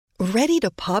Ready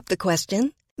to pop the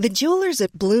question? The jewelers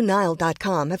at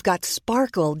BlueNile.com have got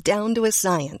sparkle down to a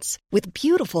science with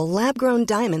beautiful lab-grown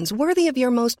diamonds worthy of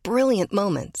your most brilliant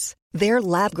moments. Their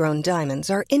lab-grown diamonds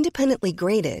are independently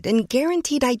graded and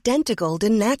guaranteed identical to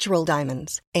natural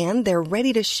diamonds, and they're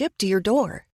ready to ship to your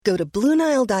door. Go to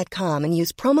BlueNile.com and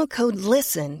use promo code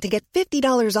LISTEN to get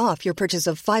 $50 off your purchase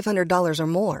of $500 or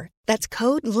more. That's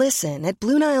code LISTEN at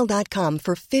BlueNile.com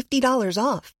for $50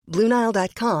 off.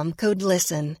 BlueNile.com, code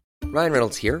LISTEN. Ryan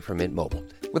Reynolds here from Mint Mobile.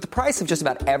 With the price of just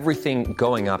about everything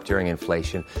going up during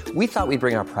inflation, we thought we'd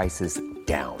bring our prices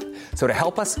down. So to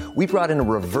help us, we brought in a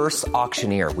reverse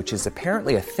auctioneer, which is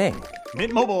apparently a thing.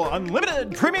 Mint Mobile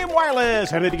Unlimited Premium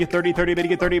Wireless. How to get 30, 30, how to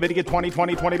get 30, how to get 20,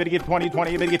 20, 20, how to get 20,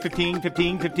 20, how to get 15,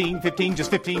 15, 15, 15, just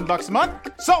 $15 a month?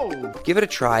 Sold! Give it a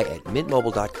try at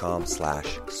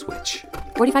mintmobile.com/switch.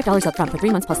 $45 up front for 3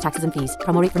 months plus taxes and fees.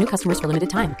 Promo rate for new customers for limited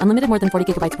time. Unlimited more than 40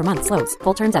 gigabytes per month. Slows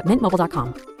full terms at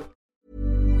mintmobile.com.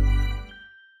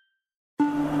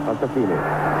 Altafini.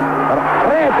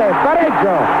 Rete,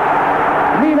 pareggio.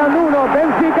 Milan 1,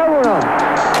 Benfica 1.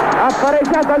 Ha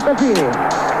pareggiato Altafini.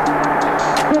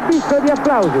 Subisco di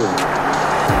applausi.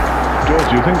 George,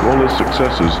 do you think all this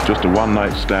success is just a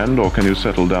one-night stand, or can you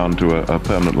settle down to a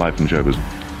permanent life in showbiz?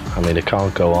 I mean, it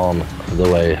can't go on the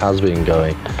way it has been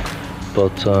going,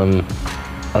 but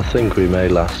I think we may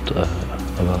last a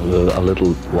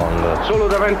little longer. Solo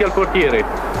davanti al portiere.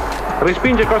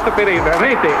 Respinge Costa Pereira,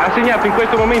 rete, ha segnato in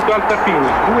questo momento Altafini,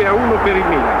 2-1 per il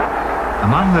Milan.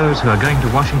 Among those who are going to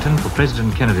Washington for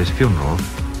President Kennedy's funeral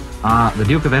are the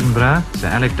Duke of Edinburgh, Sir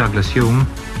Alec Douglas Hume,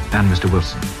 and Mr.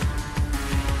 Wilson.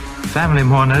 Family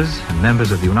mourners and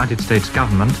members of the United States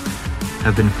government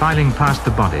have been filing past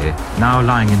the body, now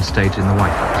lying in state in the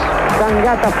White House.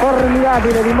 Stangata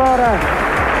formidabile di Mora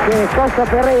che Costa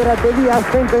Pereira devia a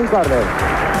stento in corner.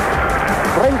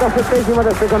 37esimo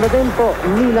del secondo tempo,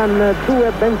 Milan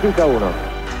 2, Benfica 1.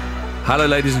 Hello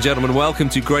ladies and gentlemen, welcome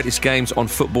to Greatest Games on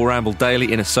Football Ramble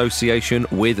Daily in association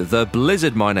with The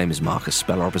Blizzard. My name is Marcus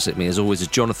Speller. Opposite me as always is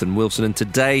Jonathan Wilson, and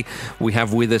today we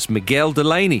have with us Miguel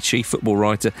Delaney, Chief Football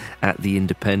Writer at The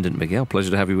Independent. Miguel, pleasure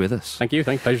to have you with us. Thank you,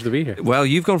 pleasure to be here. Well,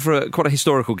 you've gone for quite a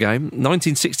historical game.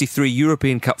 1963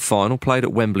 European Cup final, played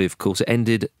at Wembley of course. It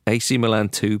ended AC Milan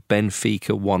 2,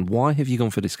 Benfica 1. Why have you gone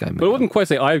for this game, Miguel? Well, I wouldn't quite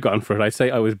say I've gone for it. I'd say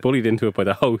I was bullied into it by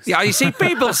the host. Yeah, you see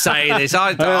people say this.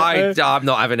 I'm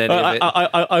not having any of it.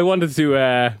 I wanted to.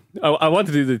 I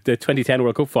wanted to do the 2010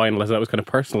 World Cup final, as that was kind of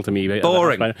personal to me.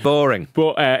 Boring.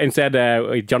 But instead,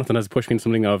 Jonathan has pushed me into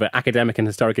something of academic and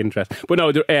historic interest. But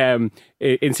no,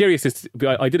 in seriousness,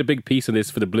 I did a big piece on this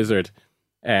for the Blizzard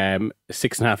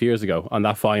 6.5 years ago on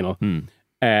that final,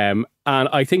 and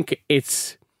I think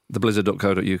it's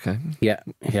theblizzard.co.uk. Yeah,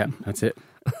 that's it.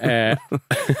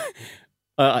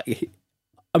 I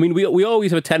mean, we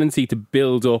always have a tendency to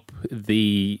build up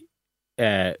the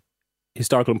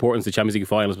historical importance of Champions League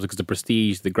finals because the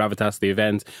prestige, the gravitas of the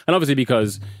event, and obviously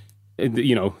because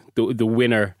the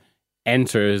winner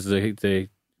enters the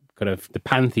kind of the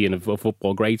pantheon of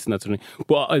football greats and that sort of thing.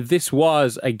 But this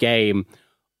was a game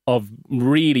of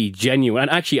really genuine,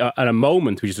 and actually at a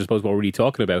moment, which is I suppose what we're really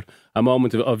talking about, a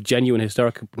moment of genuine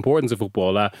historic importance of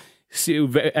football. I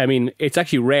mean, it's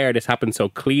actually rare this happened so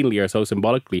cleanly or so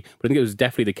symbolically, but I think it was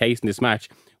definitely the case in this match,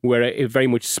 where it very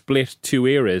much split two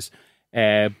eras.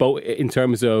 Both in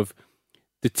terms of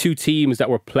the two teams that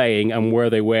were playing and where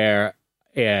they were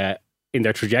in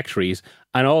their trajectories,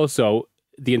 and also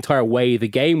the entire way the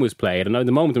game was played. And at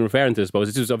the moment I'm referring to, I suppose,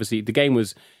 this was obviously the game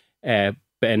was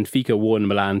Benfica 1,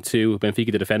 Milan 2.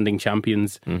 Benfica, the defending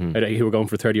champions, who were going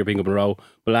for a third European Cup in a row.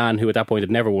 Milan, who at that point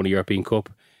had never won a European Cup.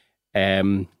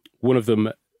 One of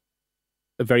them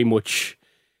very much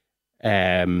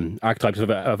archetypes of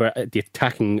the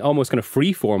attacking, almost kind of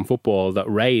free-form football that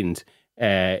reigned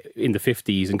in the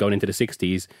 50s and going into the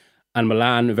 60s, and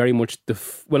Milan very much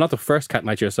not the first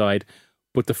Catenaccio side,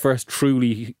 but the first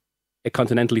truly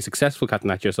continentally successful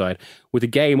Catenaccio side, with the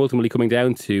game ultimately coming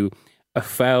down to a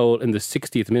foul in the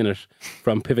 60th minute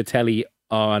from Pivatelli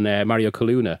on Mario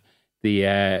Coluna, the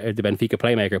Benfica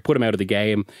playmaker, put him out of the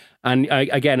game. And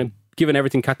again, given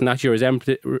everything Catenaccio is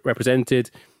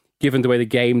represented, given the way the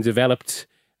game developed,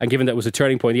 and given that it was a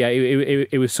turning point,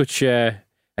 it was such a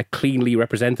cleanly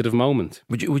representative moment.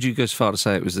 Would you go as far to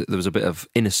say there was a bit of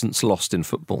innocence lost in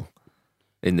football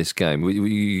in this game?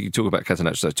 You talk about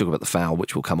Catenaccio, talk about the foul,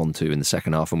 which we'll come on to in the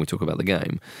second half when we talk about the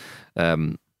game.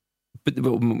 But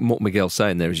what Miguel's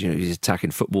saying there is, he's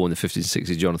attacking football in the 50s and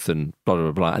 60s, Jonathan, blah,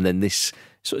 blah, blah, and then this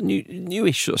sort of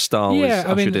newish sort of style was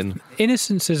ushered in.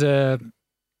 Innocence is an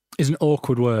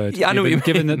awkward word. Yeah, I know what you mean.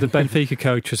 Given that the Benfica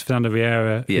coach was Fernando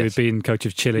Vieira, who had been coach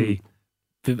of Chile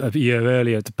a year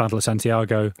earlier at the Battle of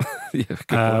Santiago,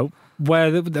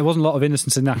 where there wasn't a lot of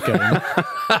innocence in that game.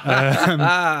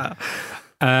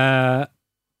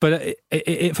 But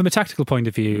from a tactical point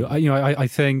of view, I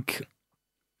think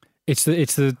it's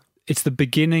the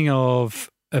beginning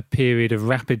of a period of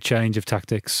rapid change of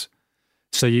tactics.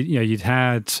 So you'd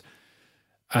had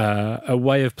a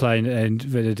way of playing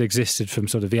that had existed from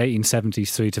sort of the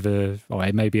 1870s through to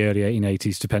maybe early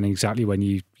 1880s, depending exactly when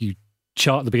you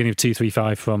chart the beginning of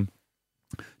 2-3-5 from,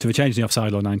 to the change in the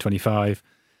offside law 925,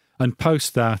 and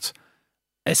post that,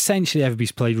 essentially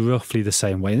everybody's played roughly the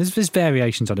same way. And there's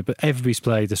variations on it, but everybody's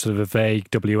played the sort of a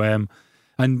vague WM.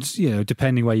 And,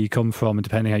 depending where you come from and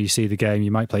depending how you see the game,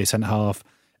 you might play a centre-half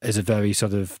as a very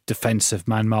sort of defensive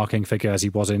man-marking figure as he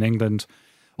was in England,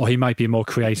 or he might be a more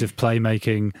creative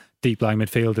playmaking, deep-lying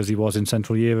midfielder as he was in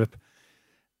Central Europe.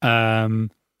 But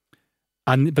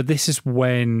this is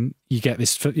when you get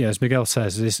this, as Miguel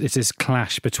says, it's this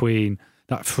clash between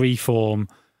that free-form,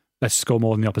 let's score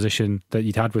more than the opposition that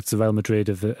you'd had with the Real Madrid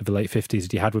of the late 50s,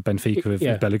 that you had with Benfica of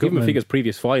Bela Gutmann. Benfica's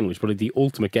previous final was probably the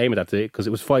ultimate game of that day, because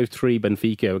it was 5-3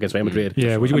 Benfica against Real Madrid.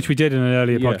 Yeah, which we did in an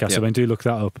earlier podcast, so do look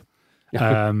that up.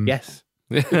 Yes.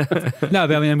 No,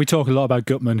 but I mean, we talk a lot about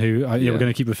Gutmann, who we're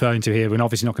going to keep referring to here. We're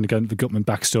obviously not going to go into the Gutmann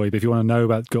backstory, but if you want to know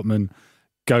about Gutmann,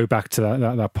 go back to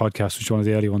that podcast, which is one of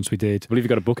the early ones we did. I believe you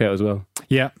got a book out as well.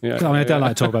 Yeah. I mean, I don't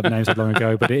like to talk about the names that long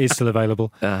ago, but it is still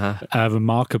available.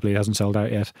 Remarkably, it hasn't sold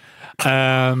out yet.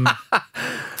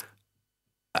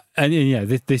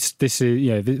 This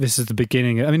is the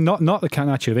beginning. I mean, not the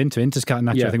Catenaccio of Inter. Inter's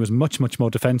Catenaccio, I think, was much, much more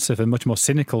defensive and much more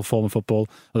cynical form of football.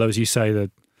 Although, as you say,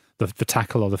 the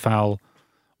tackle or the foul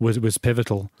was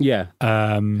pivotal. Yeah.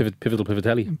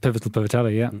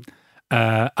 Pivotal-Pivatelli.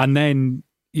 Yeah. And then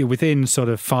within sort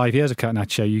of 5 years of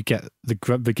Catenaccio, you get the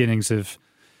beginnings of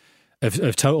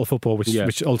total football,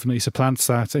 which ultimately supplants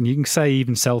that. And you can say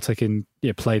even Celtic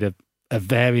played a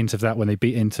variant of that when they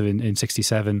beat Inter in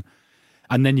 67.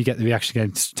 And then you get the reaction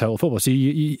against total football. So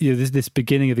there's this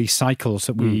beginning of these cycles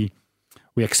that we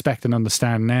expect and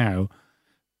understand now.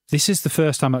 This is the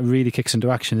first time it really kicks into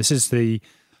action. This is the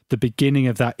beginning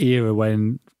of that era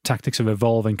when tactics are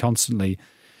evolving constantly.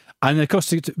 And of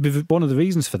course, one of the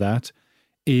reasons for that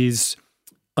is,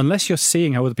 unless you're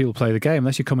seeing how other people play the game,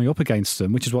 unless you're coming up against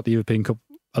them, which is what the European Cup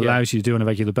allows you to do on a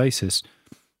regular basis,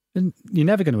 then you're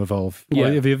never going to evolve. Yeah.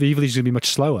 Or evolution is going to be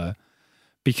much slower,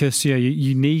 because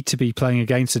you need to be playing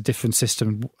against a different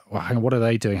system. What are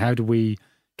they doing? How do we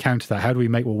counter that? How do we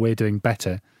make what we're doing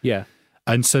better? Yeah.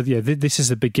 And so, this is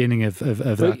the beginning of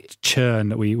that churn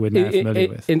that we're now familiar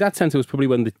with. In that sense, it was probably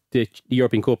when the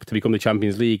European Cup to become the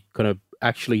Champions League kind of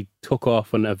actually took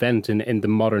off an event in the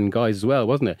modern guise as well,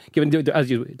 wasn't it? Given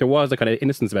there was a kind of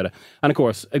innocence about it. And of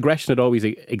course, aggression had always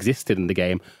existed in the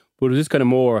game, but it was just kind of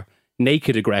more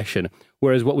naked aggression.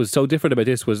 Whereas what was so different about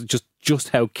this was just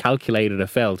how calculated it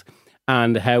felt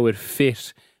and how it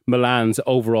fit Milan's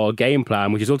overall game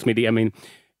plan, which is ultimately, I mean,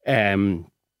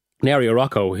 Nerio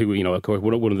Rocco, who, of course,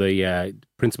 one of the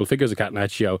principal figures of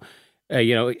Catenaccio,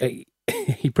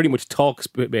 he pretty much talks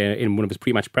in one of his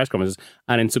pre-match press conferences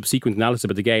and in subsequent analysis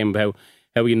about the game about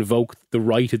how he invoked the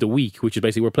right of the weak, which is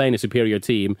basically we're playing a superior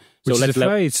team. So which is a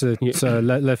phrase that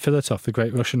Lev Filatov, the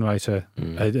great Russian writer,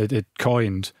 had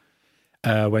coined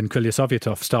when Krylia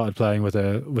Sovietov started playing with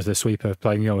a sweeper,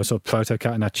 playing a sort of proto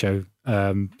Catenaccio,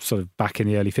 sort of back in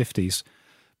the early 50s.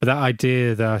 But that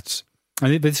idea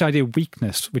this idea of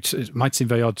weakness, which might seem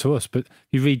very odd to us, but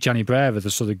you read Gianni Brera,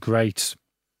 the sort of great,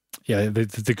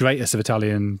 the greatest of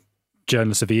Italian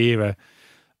journalists of the era,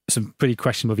 some pretty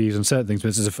questionable views on certain things, but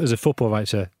as a football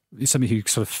writer, he's somebody who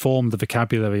sort of formed the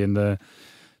vocabulary and the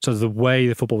sort of the way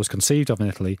the football was conceived of in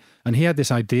Italy. And he had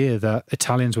this idea that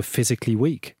Italians were physically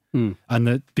weak, and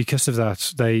that because of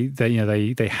that,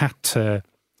 they had to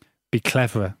be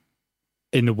cleverer,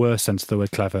 in the worst sense of the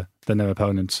word clever, than their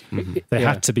opponents. Mm-hmm. They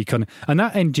had to be cunning. And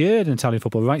that endured in Italian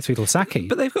football right through till Sacchi.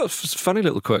 But they've got funny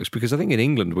little quirks, because I think in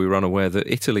England we were unaware that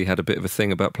Italy had a bit of a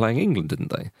thing about playing England,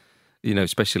 didn't they?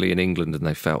 Especially in England, and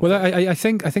they felt... Well, I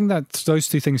think that those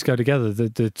two things go together.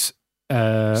 That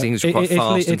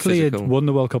Italy had won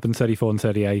the World Cup in 34 and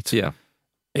 38. Yeah.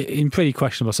 In pretty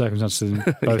questionable circumstances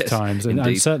in both times.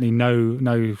 And certainly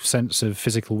no sense of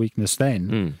physical weakness then.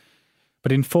 Mm.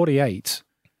 But in 48...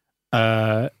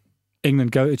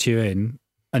 England go to Turin,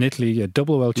 and Italy are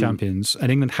double world champions,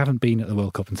 and England haven't been at the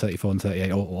World Cup in 34 and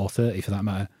 38, or 30 for that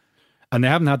matter. And they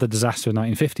haven't had the disaster of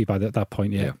 1950 by that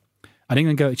point yet. Yeah. And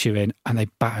England go to Turin, and they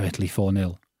batter Italy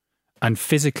 4-0. And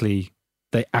physically,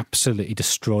 they absolutely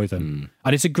destroy them.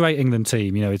 And it's a great England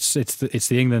team. It's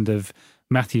the England of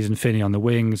Matthews and Finney on the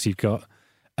wings. You've got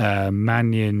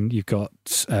Mannion, you've got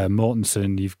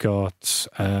Mortensen, you've got...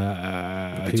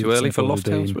 too early for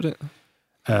Lofthouse, would it?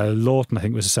 Lawton, I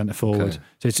think, was a centre forward.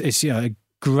 So it's a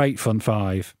great front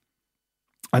five.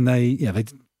 And they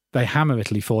hammer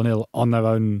Italy 4-0 on their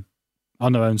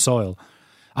own soil.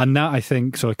 And that, I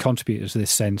think, sort of contributed to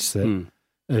this sense that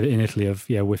in Italy of,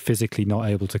 we're physically not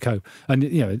able to cope.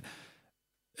 And,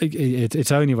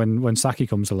 it's only when Sacchi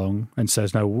comes along and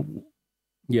says, no...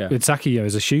 Yeah, Sacchi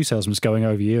as a shoe salesman's going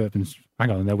over Europe and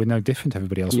hang on, we're no different to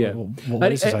everybody else. Yeah.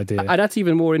 What is this idea? And that's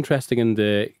even more interesting in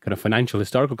the kind of financial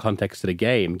historical context of the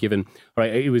game. Given,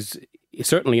 right, it was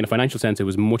certainly in a financial sense, it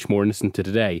was much more innocent to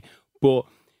today. But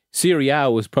Serie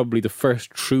A was probably the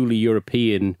first truly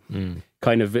European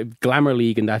kind of glamour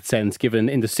league in that sense. Given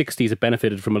in the 60s, it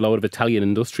benefited from a load of Italian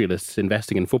industrialists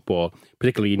investing in football,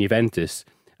 particularly in Juventus.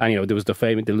 And there was the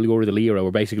famous the Lure de Lira,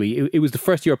 where basically it was the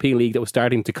first European league that was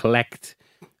starting to collect.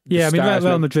 Yeah, I mean,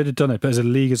 Real Madrid had done it, but as a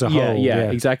league as a whole.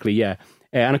 Yeah, exactly, yeah.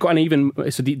 And even,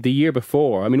 so the year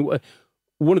before, I mean,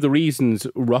 one of the reasons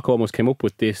Rocco almost came up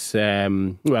with this,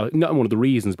 well, not one of the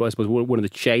reasons, but I suppose one of the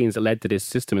chains that led to this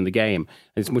system in the game,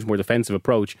 and it's a much more defensive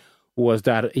approach, was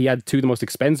that he had two of the most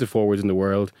expensive forwards in the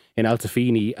world in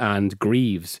Altafini and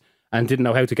Greaves, and didn't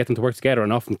know how to get them to work together,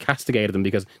 and often castigated them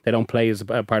because they don't play as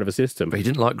a part of a system. But he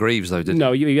didn't like Greaves, though, did he?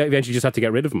 No, you eventually just had to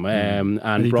get rid of him.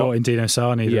 And he brought in Dino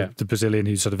Sarni, the Brazilian,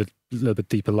 who's sort of a little bit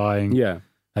deeper lying. Yeah,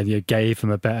 and gave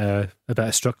him a better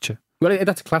structure. Well,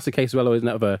 that's a classic case as well, isn't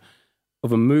it,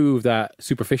 of a move that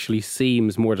superficially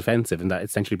seems more defensive, and that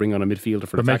essentially bring on a midfielder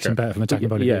for but the makes him better from attacking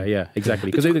point of view. Yeah,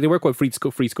 exactly. Because they were quite free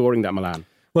scoring, that Milan.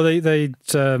 Well, they in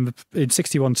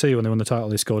 61-2 when they won the title,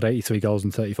 they scored 83 goals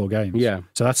in 34 games. Yeah,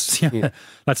 so that's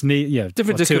that's neat. Yeah,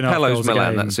 different to Capello's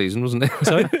Milan that season, wasn't it?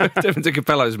 Sorry, different to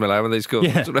Capello's Milan when they scored.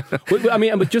 Yeah. Well, I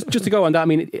mean, but just to go on that, I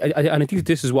mean, I think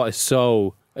this is what is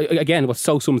so again what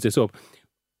so sums this up.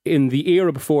 In the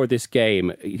era before this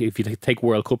game, if you take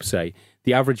World Cup, say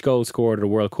the average goal scored at a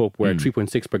World Cup were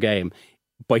 3.6 per game.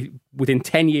 Within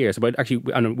 10 years,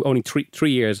 only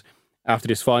 3 years. After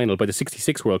this final, by the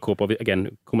 66 World Cup,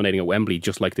 again culminating at Wembley,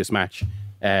 just like this match,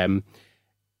 it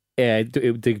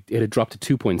had dropped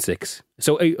to 2.6.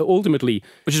 So ultimately,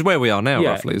 which is where we are now,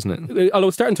 roughly, isn't it? Although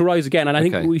it's starting to rise again, and I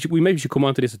think we maybe should come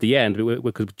on to this at the end,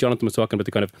 because Jonathan was talking about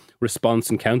the kind of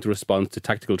response and counter response to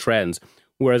tactical trends.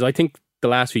 Whereas I think the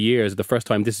last few years, the first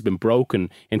time this has been broken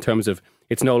in terms of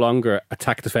it's no longer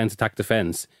attack,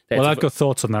 defence. Well, I've got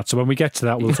thoughts on that, so when we get to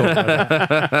that, we'll talk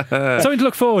about it. Something to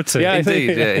look forward to. Yeah,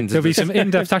 indeed. There'll be some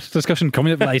in-depth tactical discussion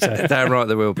coming up later. Damn right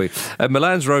there will be.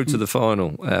 Milan's road to the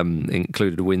final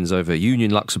included wins over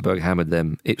Union Luxembourg, hammered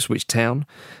them, Ipswich Town,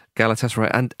 Galatasaray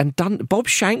and Bob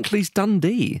Shankly's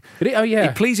Dundee. Oh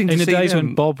yeah, pleasing to see. In the days them.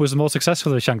 when Bob was more successful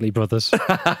than the Shankly brothers.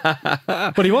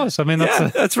 But he was. I mean,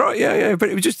 that's right. Yeah. But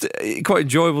it was just quite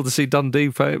enjoyable to see Dundee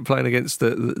playing against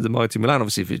the mighty Milan.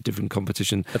 Obviously, for a different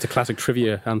competition. That's a classic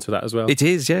trivia answer that as well. It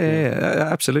is. Yeah,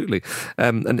 absolutely.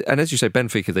 And as you say,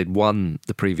 Benfica, they'd won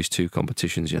the previous two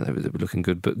competitions. They were looking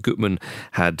good, but Gutmann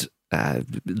had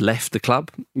left the club,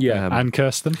 and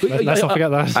cursed them. Let's not forget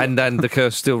that. And the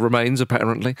curse still remains,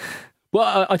 apparently.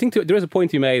 Well, I think there is a point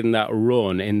to be made in that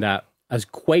run, in that as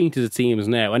quaint as it seems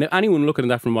now, and anyone looking at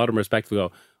that from a modern perspective will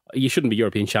go, you shouldn't be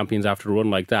European champions after a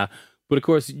run like that. But of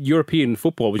course, European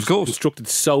football was constructed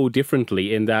so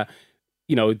differently in that,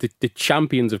 the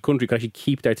champions of country could actually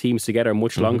keep their teams together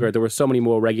much longer. There were so many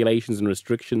more regulations and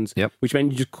restrictions, which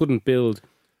meant you just couldn't build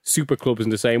super clubs in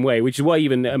the same way, which is why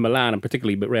even Milan, and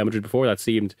particularly Real Madrid before that,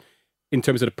 seemed, in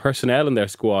terms of the personnel in their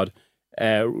squad,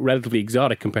 relatively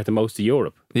exotic compared to most of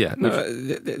Europe. Yeah,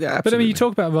 but I mean, you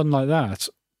talk about a run like that.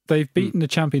 They've beaten the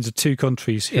champions of two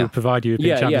countries who provide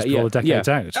European champions for all decades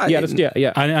out.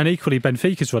 And equally,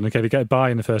 Benfica's run, they get by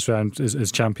in the first round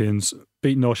as champions,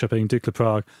 beat Norrköping, Dukla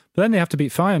Prague, but then they have to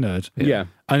beat Feyenoord. Yeah.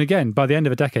 And again, by the end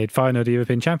of a decade, Feyenoord are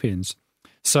European champions.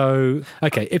 So,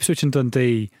 Ipswich and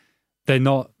Dundee,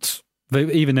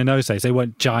 even in those days, they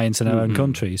weren't giants in their own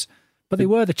countries. But they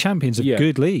were the champions of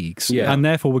good leagues, and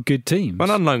therefore were good teams.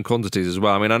 And unknown quantities as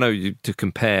well. I mean, I know to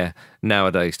compare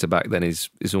nowadays to back then is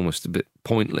almost a bit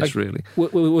pointless, really.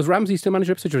 Was Ramsey still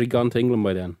manager of Ipswich, or had he gone to England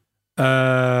by then?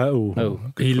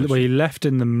 He left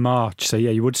in the March, so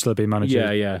you would still be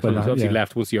manager. Yeah. So obviously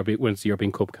left once the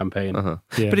European Cup campaign.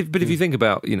 But if you think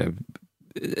about,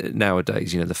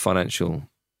 nowadays, the financial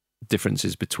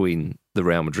differences between the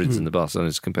Real Madrids and the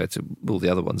Barcelonas compared to all the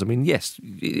other ones. I mean, yes,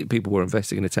 people were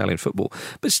investing in Italian football,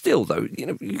 but still, though,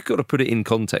 you've got to put it in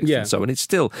context and so on. It's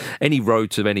still, any road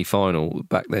to any final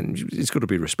back then, it's got to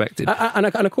be respected. And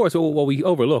of course, what we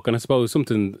overlook, and I suppose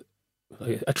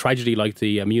a tragedy like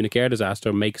the Munich air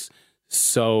disaster makes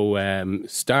so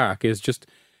stark, is just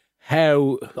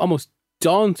how almost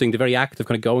daunting the very act of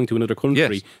kind of going to another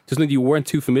country to something you weren't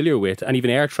too familiar with, and even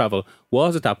air travel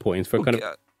was at that point for kind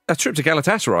of a trip to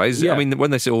Galatasaray. I mean,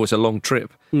 when they say, "Oh, it's a long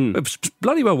trip," it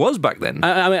bloody well was back then.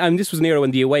 I mean, and this was an era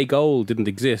when the away goal didn't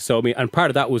exist. So I mean, and part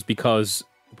of that was because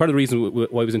part of the reason why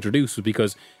it was introduced was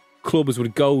because clubs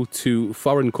would go to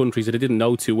foreign countries that they didn't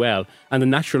know too well, and the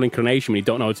natural inclination when you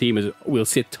don't know a team is we'll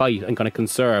sit tight and kind of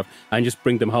conserve and just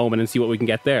bring them home and then see what we can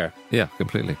get there. Yeah,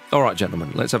 completely. All right,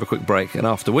 gentlemen, let's have a quick break, and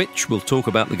after which we'll talk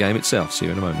about the game itself. See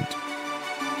you in a moment.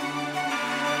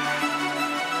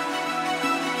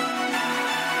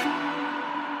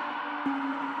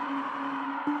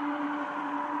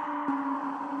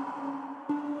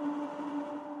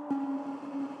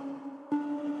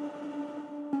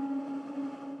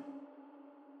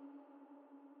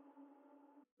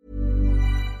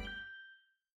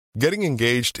 Getting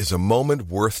engaged is a moment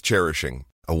worth cherishing.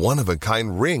 A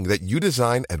one-of-a-kind ring that you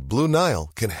design at Blue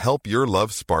Nile can help your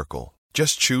love sparkle.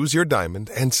 Just choose your diamond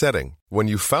and setting. When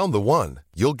you've found the one,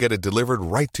 you'll get it delivered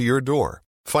right to your door.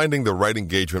 Finding the right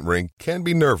engagement ring can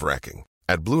be nerve-wracking.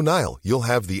 At Blue Nile, you'll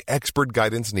have the expert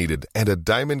guidance needed and a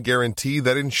diamond guarantee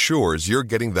that ensures you're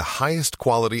getting the highest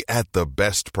quality at the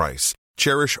best price.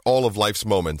 Cherish all of life's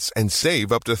moments and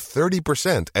save up to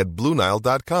 30% at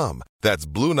BlueNile.com. That's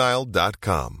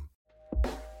BlueNile.com.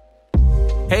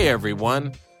 Hey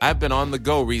everyone, I've been on the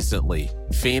go recently.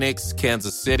 Phoenix,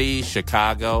 Kansas City,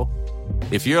 Chicago.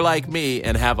 If you're like me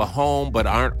and have a home but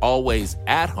aren't always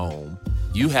at home,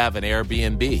 you have an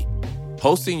Airbnb.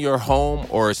 Hosting your home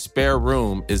or a spare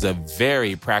room is a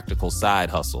very practical side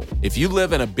hustle. If you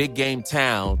live in a big game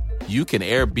town, you can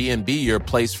Airbnb your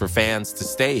place for fans to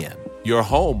stay in. Your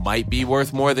home might be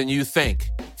worth more than you think.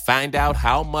 Find out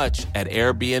how much at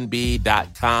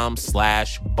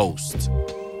airbnb.com/host.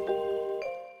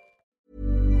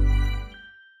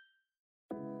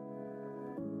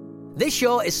 This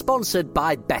show is sponsored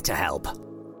by BetterHelp.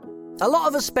 A lot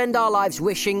of us spend our lives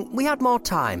wishing we had more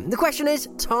time. The question is,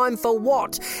 time for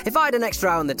what? If I had an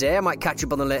extra hour in the day, I might catch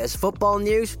up on the latest football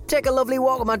news, take a lovely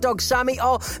walk with my dog Sammy,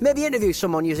 or maybe interview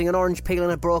someone using an orange peel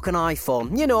and a broken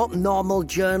iPhone. You know, normal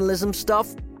journalism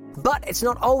stuff. But it's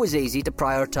not always easy to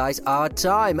prioritise our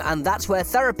time, and that's where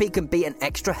therapy can be an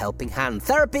extra helping hand.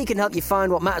 Therapy can help you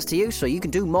find what matters to you so you can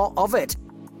do more of it.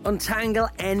 Untangle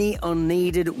any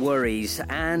unneeded worries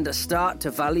and start to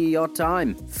value your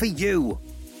time for you.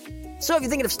 So if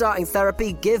you're thinking of starting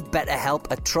therapy, give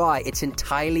BetterHelp a try. It's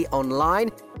entirely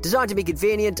online, designed to be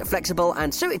convenient, flexible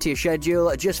and suited to your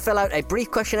schedule. Just fill out a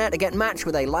brief questionnaire to get matched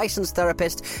with a licensed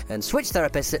therapist and switch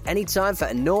therapists at any time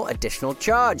for no additional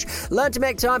charge. Learn to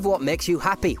make time for what makes you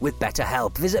happy with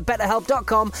BetterHelp. Visit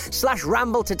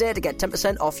betterhelp.com/ramble today to get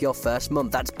 10% off your first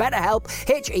month. That's BetterHelp,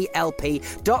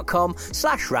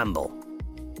 HELP.com/ramble.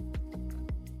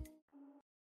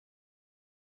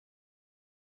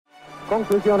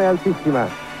 Conclusione altissima.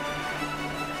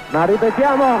 Ma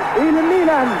ripetiamo, il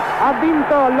Milan ha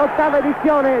vinto l'8ª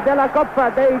edizione della Coppa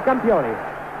dei Campioni.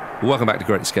 Welcome back to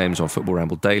Greatest Games on Football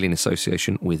Ramble Daily in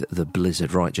association with the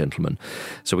Blizzard. Right, gentlemen.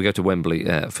 So we go to Wembley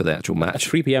for the actual match. A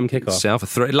 3 p.m.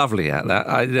 kickoff. Lovely at that.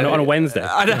 On a Wednesday.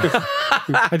 I know.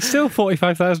 And still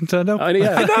 45,000 turned up. I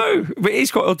know. But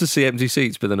it's quite odd to see empty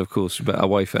seats. But then, of course,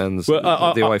 away fans,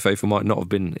 the away faithful might not have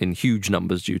been in huge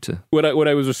numbers due to... When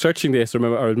I was researching this, I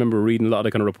remember reading a lot of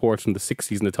the kind of reports from the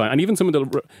 60s and the time, and even some of the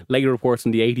later reports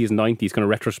in the 80s and 90s, kind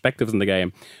of retrospectives in the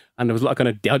game. And there was a lot of kind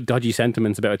of dodgy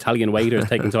sentiments about Italian waiters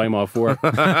taking time off work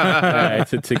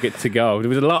to get to go. There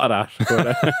was a lot of that.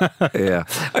 But, yeah.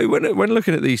 When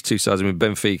looking at these two sides, I mean,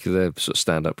 Benfica, they're sort of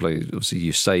stand-up players, obviously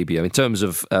Eusebio, in terms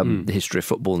of the history of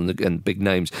football and big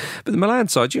names. But the Milan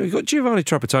side, you've got Giovanni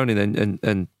Trapattoni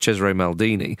and Cesare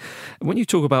Maldini. When you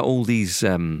talk about all these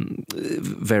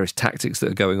various tactics that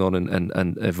are going on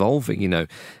and evolving, you know,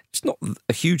 it's not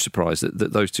a huge surprise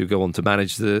that those two go on to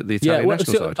manage the Italian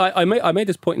national side. I made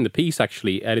this point in the piece,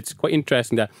 actually, and it's quite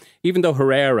interesting that even though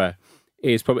Herrera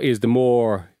is the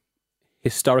more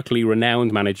historically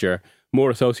renowned manager, more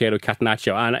associated with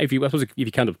Catenaccio, and if you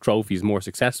count up trophies, more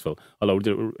successful, although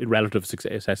the relative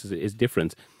success is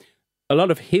different, a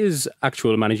lot of his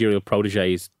actual managerial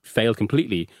proteges failed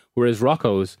completely, whereas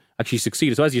Rocco's actually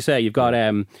succeeded. So as you say, you've got...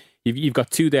 You've got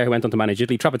two there who went on to manage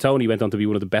Italy. Trapattoni went on to be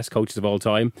one of the best coaches of all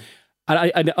time.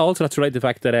 And I also have to write the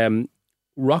fact that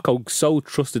Rocco so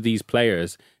trusted these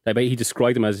players that he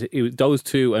described them as those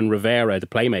two and Rivera, the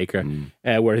playmaker,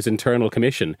 were his internal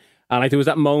commission. And there was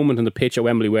that moment on the pitch at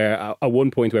Wembley where at one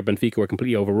point where Benfica were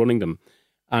completely overrunning them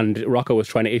and Rocco was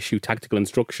trying to issue tactical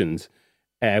instructions.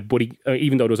 But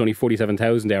even though there was only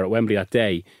 47,000 there at Wembley that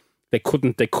day, they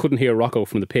couldn't hear Rocco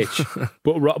from the pitch.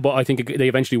 but I think they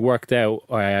eventually worked out.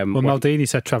 Maldini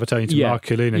said Trapattoni to Mark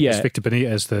Coluna because Victor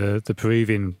Benitez, the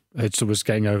Peruvian, was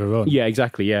getting overrun. Yeah,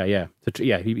 exactly. Yeah.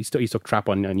 He stuck trap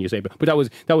on Eusebio, but that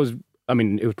was. I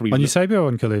mean, it was probably on Eusebio or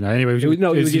on Coluna. Anyway, it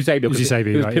was Eusebio. It was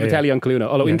Eusebio. It was Pivatelli on Coluna.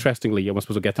 Although interestingly, I was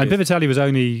supposed to get to and Pivatelli was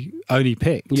only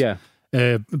picked. Yeah.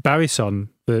 Barison,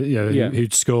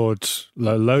 who'd scored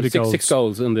a load of goals, 6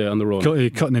 goals on the run,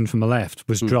 cutting in from the left,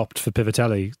 was dropped for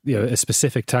Pivatelli. A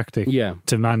specific tactic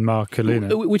to man Mark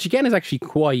Coluna, which again is actually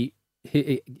quite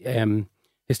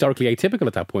historically atypical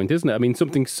at that point, isn't it? I mean,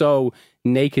 something so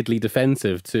nakedly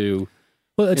defensive to.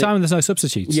 Well, at a time when there's no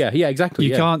substitutes. Yeah, exactly.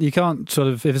 You can't sort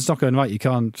of, if it's not going right, you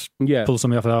can't pull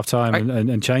something off at half time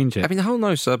and change it. I mean, the whole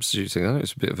no substitutes thing, I know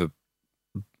it's a bit of a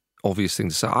obvious thing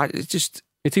to say.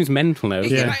 It seems mental now.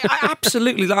 Yeah, I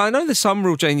absolutely. I know there's some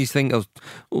rule changes think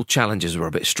all challenges were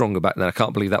a bit stronger back then. I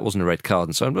can't believe that wasn't a red card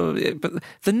and so on. But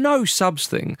the no subs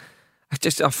thing, I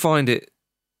find it.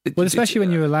 Well, especially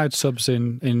when you're allowed subs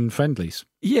in friendlies.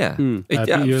 Yeah.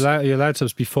 You're allowed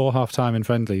subs before half time in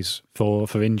friendlies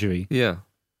for injury. Yeah.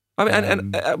 I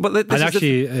mean,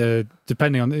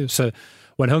 depending on so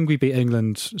when Hungary beat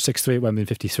England 6-3 at Wembley in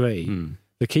 '53,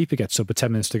 the keeper gets sub with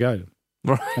 10 minutes to go.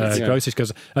 Right. Grosic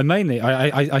goes, and mainly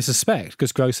I suspect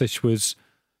because Grosic was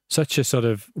such a sort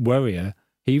of worrier,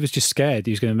 he was just scared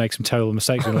he was going to make some terrible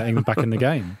mistakes and let England back in the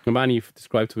game. The man you've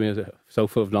described to me as so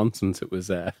full of nonsense, it was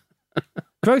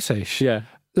Grosic. Yeah.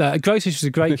 Grosic was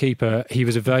a great keeper. He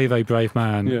was a very, very brave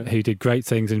man who did great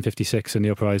things in '56 in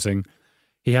the uprising.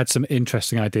 He had some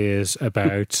interesting ideas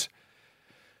about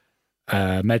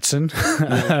medicine.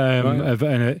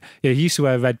 He used to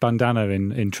wear a red bandana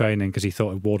in training because he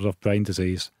thought it warded off brain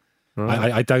disease.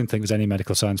 Right. I don't think there's any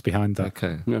medical science behind that.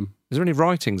 Okay. Yeah. Is there any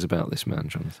writings about this man,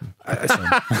 Jonathan?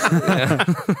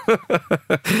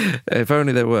 If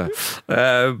only there were.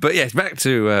 But yes, back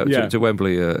to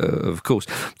Wembley, of course.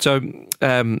 So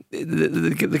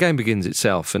the game begins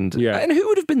itself, and who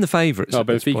would have been the favourites at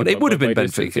this point? It would have been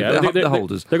Benfica, the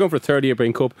holders. They're going for a third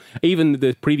European Cup. Even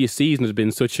the previous season has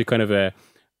been such a kind of a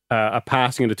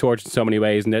passing of the torch in so many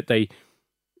ways, and that they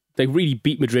really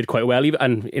beat Madrid quite well.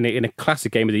 And in a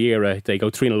classic game of the era, they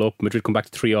go 3-0 up, Madrid come back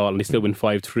to 3-3, and they still win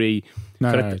 5-3.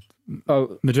 No.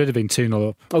 Madrid have been 2-0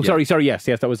 up. Oh, sorry, yes,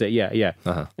 that was it. Yeah.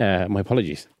 Uh-huh. My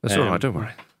apologies. That's all right, don't worry.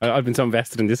 I've been so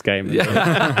invested in this game. But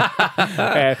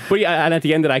yeah, and at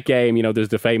the end of that game, there's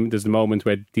the moment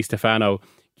where Di Stefano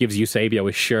gives Eusebio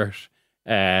his shirt.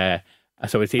 So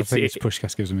it's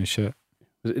Puskás gives him his shirt.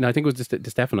 No, I think it was Di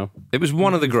Stefano. It was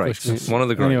one of the greats. One of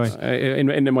the greats.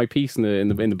 Anyway, in my piece in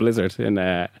the Blizzard.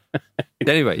 Anyway,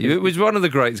 it was one of the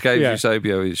greats. Gave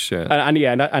Eusebio his shirt,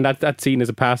 and that scene is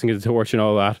a passing of the torch and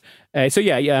all that.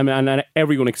 And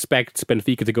everyone expects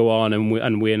Benfica to go on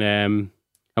and win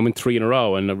 3 in a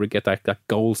row and get that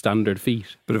gold standard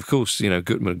feat. But of course,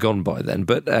 Gutmann had gone by then.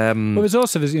 But there's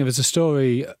also there's a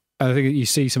story. I think you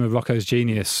see some of Rocco's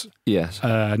genius. Yes,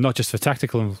 not just for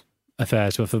tactical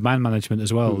affairs, but for man management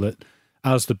as well. That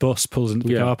as the bus pulls into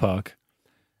the car park,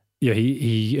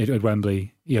 he at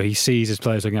Wembley, he sees his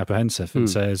players looking apprehensive and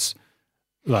says,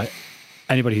 like,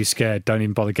 anybody who's scared, don't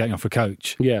even bother getting off a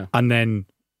coach. Yeah, and then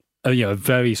a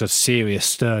very sort of serious,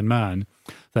 stern man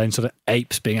then sort of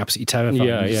apes being absolutely terrified,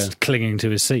 and just clinging to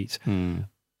his seat, and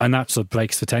that sort of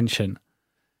breaks the tension.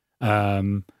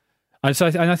 And I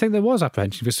think there was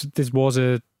apprehension because this was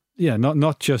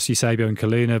not just Eusebio and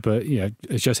Coluna, but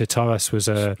Jose Torres was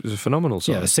a phenomenal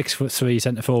side. A 6'3"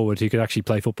 centre forward who could actually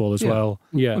play football as well.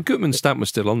 Yeah, well, Gutmann's stamp was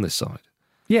still on this side.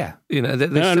 Yeah,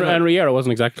 and Riera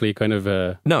wasn't exactly kind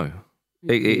of no.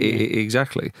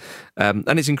 Exactly.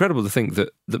 And it's incredible to think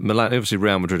that Milan, obviously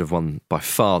Real Madrid have won by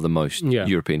far the most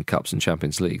European Cups and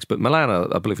Champions Leagues, but Milan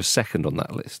are, I believe, are second on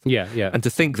that list. Yeah. And to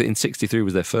think that in '63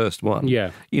 was their first one,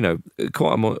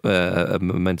 quite a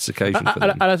momentous occasion for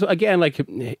them. And again, like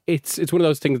it's one of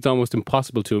those things that's almost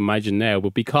impossible to imagine now,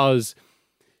 but because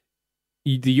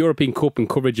the European Cup and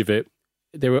coverage of it,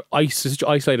 there were such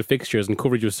isolated fixtures and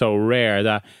coverage was so rare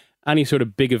that any sort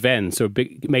of big events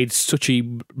made such a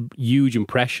huge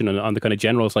impression on the kind of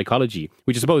general psychology,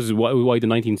 which I suppose is why the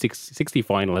 1960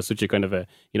 final has such a kind of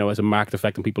has a marked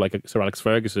effect on people like Sir Alex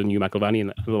Ferguson, Hugh McIlvanney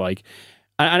and the like.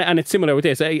 And it's similar with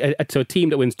this. So a team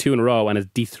that wins 2 in a row and has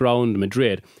dethroned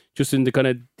Madrid, just in the kind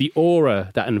of the aura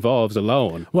that involves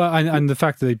alone. Well, and the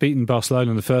fact that they'd beaten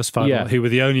Barcelona in the first final, who were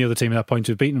the only other team at that point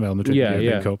to have beaten Real Madrid in the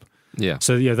European Cup. Yeah.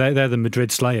 So they're the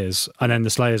Madrid Slayers, and then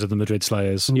the Slayers are the Madrid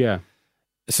Slayers. Yeah.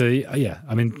 So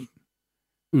I mean,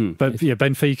 but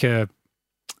Benfica,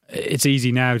 it's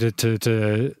easy now maybe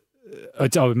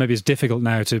it's difficult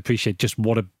now to appreciate just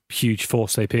what a huge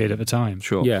force they appeared at the time.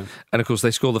 Sure. Yeah. And of course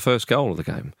they score the first goal of the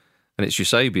game. and it's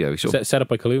Eusebio. Set up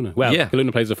by Kaluna. Well,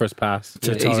 Kaluna plays the first pass.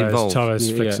 He's involved.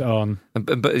 Torres flicks it on.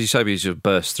 But Eusebio just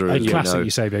bursts through. A classic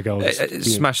Eusebio goal.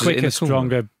 Smashes quicker, it in the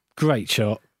stronger, great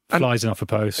shot. Flies in off a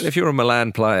post. And if you're a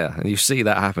Milan player and you see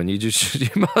that happen, you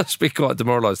must be quite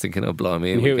demoralised, thinking, "Oh,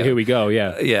 blimey, here we go."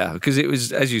 Yeah, yeah, because it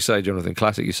was, as you say, Jonathan,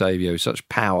 classic Eusebio, such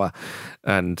power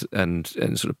and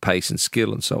sort of pace and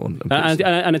skill and so on.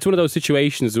 And it's one of those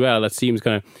situations as well that seems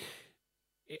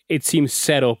it seems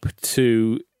set up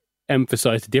to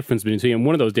emphasise the difference between the two. And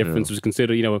one of those differences was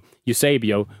considered,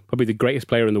 Eusebio, probably the greatest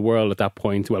player in the world at that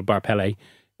point. Well, bar Pele,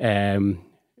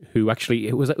 who actually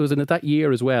it was in that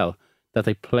year as well that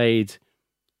they played.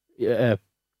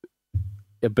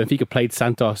 Benfica played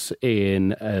Santos in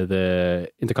the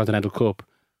Intercontinental Cup,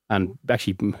 and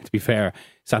actually, to be fair,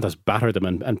 Santos battered them,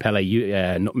 and Pele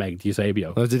nutmegged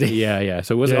Eusebio. Oh, did he? Yeah.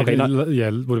 So it was okay. Would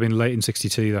have been late in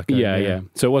 '62. That game. Yeah.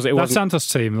 So it was that Santos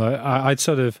team. Like,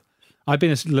 I'd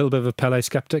been a little bit of a Pele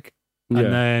skeptic,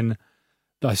 and then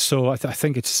I saw. I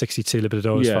think it's '62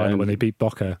 Libertadores final when they beat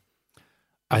Boca,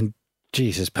 and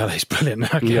Jesus, Pele's brilliant in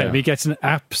that game. Yeah. He gets an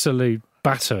absolute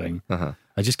battering.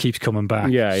 It just keeps coming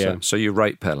back. Yeah. So you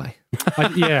rate Pele?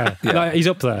 Like, he's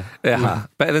up there. Yeah.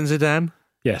 Better than Zidane?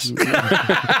 Yes.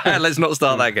 Let's not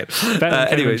start that again.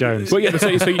 Anyway, Jones. Well, so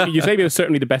Eusebio is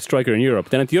certainly the best striker in Europe.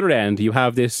 Then at the other end, you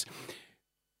have this.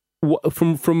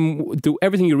 From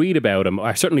everything you read about him,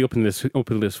 or certainly up in this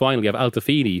final, you have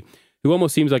Altafini, who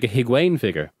almost seems like a Higuain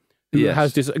figure, who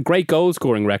has this great goal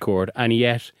scoring record, and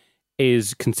yet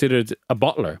is considered a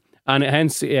bottler. And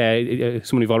hence,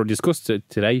 someone we've already discussed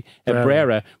today,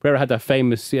 Brera had that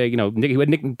famous,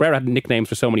 Brera had nicknames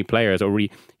for so many players that were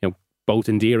really, both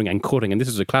endearing and cutting. And this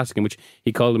is a classic in which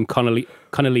he called him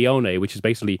Conileone, which is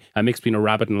basically a mix between a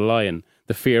rabbit and a lion.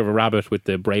 The fear of a rabbit with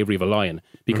the bravery of a lion,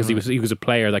 because he was a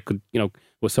player that could,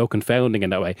 was so confounding in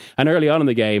that way. And early on in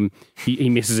the game, he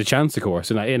misses a chance, of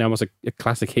course, in almost a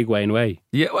classic Higuain way.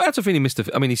 Yeah, well, Altafini missed.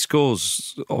 He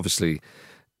scores obviously.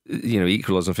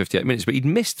 Equalised on 58 minutes, but he'd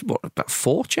missed about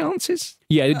 4 chances.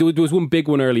 Yeah, there was one big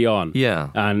one early on. Yeah,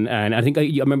 and I think I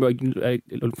remember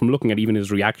from looking at even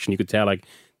his reaction, you could tell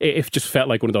it just felt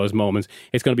like one of those moments.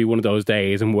 It's going to be one of those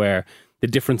days, and where the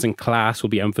difference in class will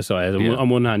be emphasised. On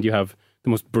one hand, you have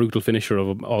the most brutal finisher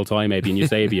of all time, maybe in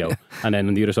Eusebio, and then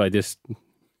on the other side, this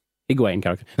Higuain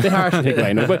character. A bit harsh on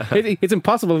Higuain, but it's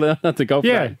impossible not to go for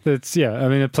that.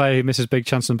 A player who misses big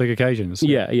chances on big occasions.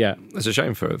 Yeah. It's a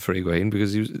shame for Higuain,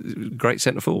 because he was a great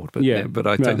centre forward. But but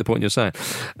I take the point you're saying.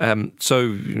 So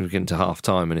we're getting to half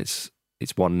time, and it's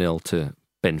 1-0 to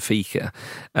Benfica,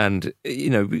 and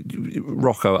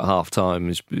Rocco at half time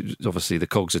is obviously the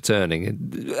cogs are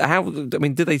turning. How?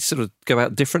 Did they sort of go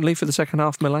out differently for the second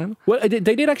half, Milan? Well, they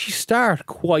did actually start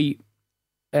quite.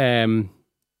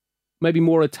 Maybe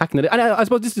more attacking it. And I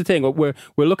suppose this is the thing. We're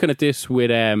looking at this with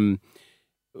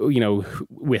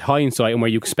with hindsight, and where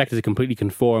you expect it to completely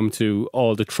conform to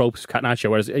all the tropes of Catenaccio.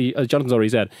 Whereas, as Jonathan's already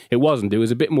said, it wasn't. It was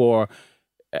a bit more.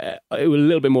 It was a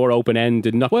little bit more open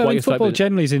ended. Not quite. Football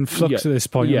generally is in flux at this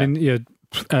point. Yeah.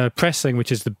 Pressing,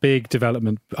 which is the big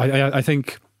development. I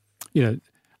think.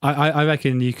 I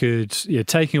reckon you could.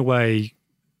 Taking away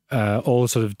all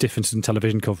sort of difference in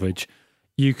television coverage,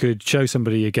 you could show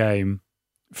somebody a game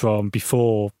from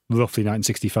before roughly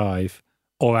 1965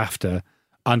 or after,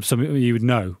 and something you would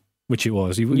know which it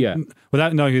was.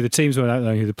 Without knowing who the teams were, without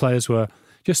knowing who the players were,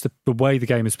 just the way the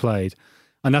game is played.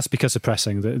 And that's because of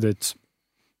pressing. That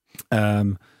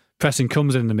pressing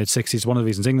comes in the mid-60s. One of the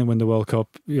reasons England win the World Cup.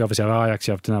 You obviously have Ajax,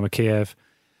 you have Dynamo Kiev.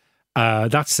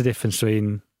 That's the difference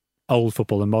between old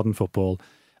football and modern football.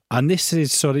 And this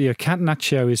is sort of,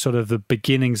 Catenaccio is sort of the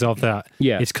beginnings of that.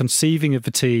 Yeah. It's conceiving of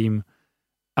the team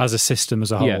as a system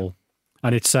as a whole,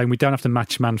 and it's saying we don't have to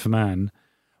match man for man.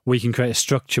 We can create a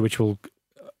structure which will,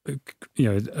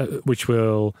 which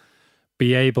will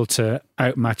be able to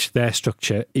outmatch their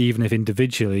structure, even if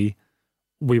individually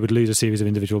we would lose a series of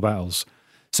individual battles.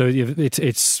 So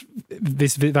it's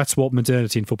this. That's what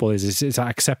modernity in football is. It's that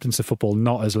acceptance of football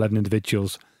not as 11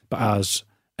 individuals, but as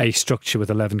a structure with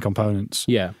 11 components.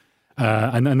 Yeah,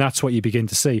 and that's what you begin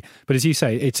to see. But as you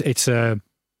say,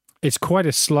 it's quite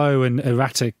a slow and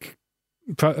erratic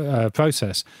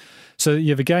process. So you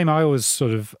have a game I'm always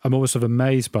sort of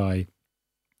amazed by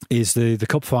is the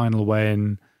cup final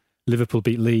when Liverpool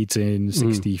beat Leeds in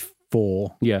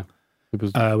 64. Yeah.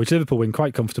 Which Liverpool win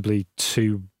quite comfortably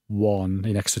 2-1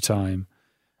 in extra time.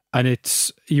 And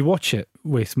you watch it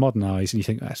with modern eyes and you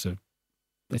think it's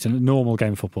a normal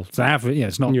game of football. It's average,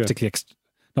 it's not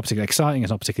particularly exciting,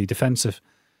 it's not particularly defensive.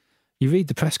 You read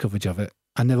the press coverage of it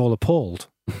and they're all appalled.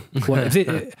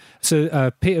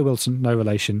 So Peter Wilson, no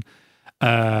relation,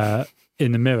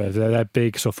 in the Mirror, they're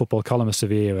big sort of football columnists of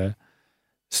the era,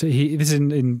 So he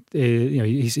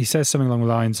says something along the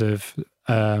lines of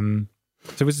so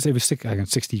it was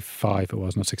 65 it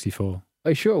was, not 64.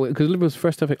 Are you sure? Because Liverpool's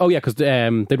first time. Oh yeah, because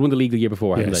they'd won the league the year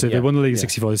before. Yeah, so they won the league in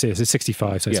 64 this year. So it's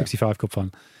 65, so 65 Cup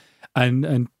final.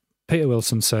 And Peter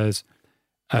Wilson says,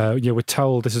 we're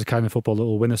told this is the kind of football that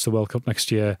will win us the World Cup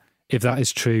next year. If that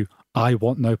is true, I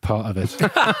want no part of it.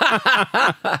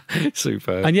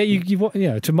 Super. And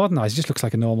yet, to modernise, it just looks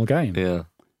like a normal game. Yeah.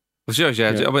 Well, sure,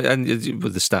 and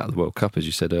with the start of the World Cup, as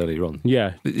you said earlier on.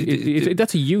 Yeah.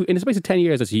 That's a huge, in the space of 10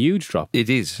 years, that's a huge drop. It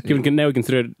is. Given now we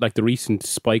consider like the recent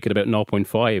spike at about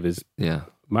 0.5 is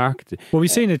marked. Well,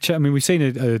 we've seen a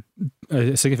significant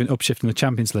upshift in the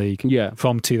Champions League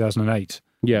from 2008.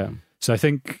 Yeah. So I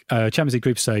think Champions League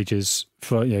group stages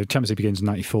for Champions League begins in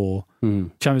 94.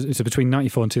 So between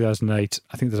 94 and 2008,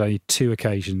 I think there's only 2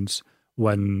 occasions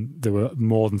when there were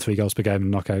more than 3 goals per game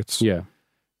in knockouts. Yeah.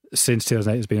 Since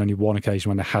 2008, there's been only 1 occasion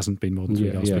when there hasn't been more than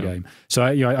 3 goals per game. So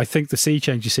I think the sea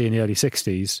change you see in the early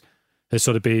 60s has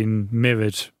sort of been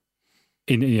mirrored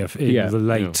in the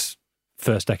late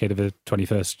first decade of the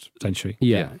 21st century.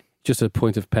 Yeah. Just a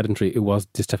point of pedantry, it was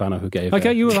Di Stefano who gave.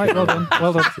 Okay, you were right. Well done.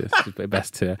 Well done. It's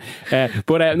best to.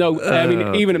 I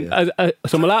mean, even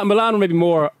so, Milan were maybe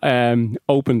more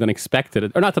open than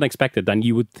expected, or not than expected than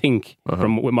you would think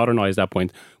from modernised that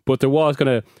point. But there was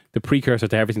the precursor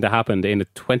to everything that happened in the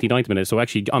 29th minute. So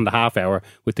actually, on the half hour,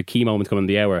 with the key moment coming in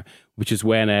the hour, which is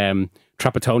when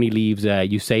Trapattoni leaves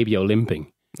Eusebio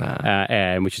limping,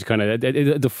 which is kind of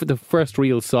the first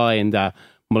real sign that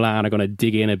Milan are going to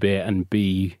dig in a bit and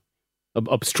be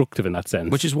obstructive in that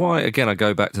sense. Which is why, again, I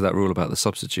go back to that rule about the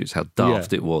substitutes, how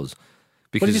daft it was.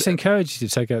 Because it just encouraged you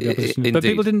to take out the opposition. But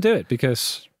people didn't do it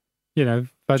because, that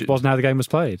wasn't how the game was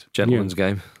played. Gentleman's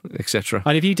game, etc.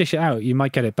 And if you dish it out, you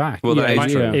might get it back. Well, that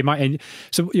is true. It might.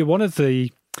 So one of the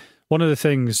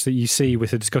things that you see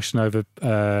with the discussion over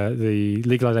the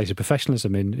legalisation of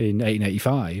professionalism in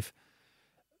 1885,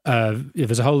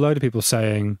 there's a whole load of people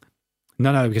saying,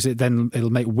 no, because it'll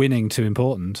make winning too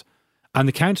important. And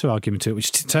the counter argument to it,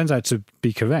 which turns out to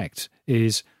be correct,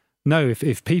 is no.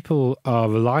 If people are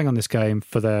relying on this game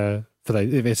if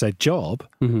it's their job,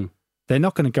 they're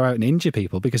not going to go out and injure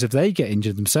people, because if they get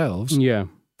injured themselves, their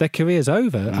career's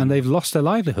over and they've lost their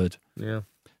livelihood. Yeah.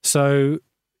 So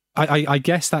I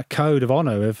guess that code of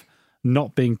honour of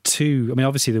not being too. I mean,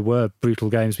 obviously there were brutal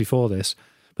games before this,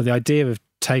 but the idea of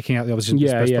taking out the opposition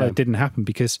player didn't happen,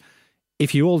 because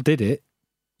if you all did it,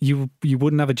 you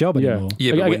wouldn't have a job anymore.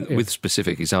 Yeah, but with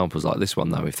specific examples like this one,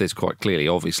 though, if there's quite clearly,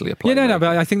 obviously, a player. Yeah, no,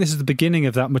 but I think this is the beginning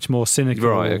of that much more cynical.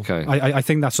 Right, okay. I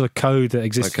think that sort of code that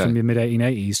existed from the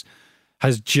mid-1880s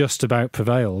has just about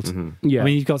prevailed. Mm-hmm. Yeah. I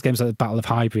mean, you've got games like the Battle of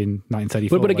Highbury in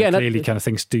 1934, but again, where clearly kind of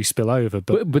things do spill over.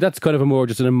 But that's kind of a more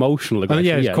just an emotional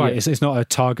aggression. It's not a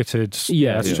targeted...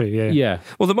 Yeah, that's true, yeah.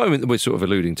 Well, the moment that we're sort of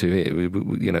alluding to here,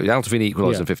 Altafini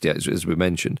equalised in 58, as we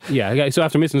mentioned. Yeah, so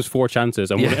after missing his 4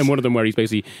 chances, and one of them where he's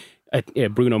basically...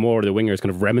 Bruno Moore, the winger, is kind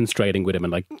of remonstrating with him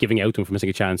and like giving out to him for missing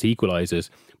a chance, he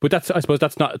equalises. But I suppose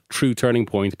that's not a true turning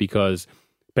point, because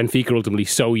Benfica ultimately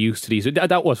so used to these.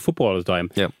 That was football at the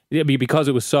time. Yeah, because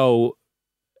it was so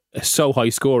high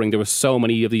scoring. There were so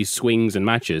many of these swings and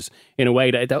matches in a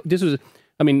way that this was.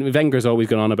 I mean, Wenger's always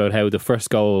gone on about how the first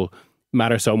goal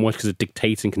matters so much because it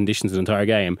dictates and conditions the entire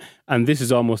game, and this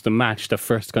is almost a match that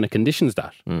first kind of conditions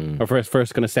that, or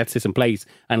first kind of sets this in place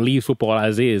and leaves football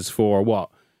as is for what.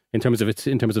 In terms of its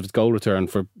goal return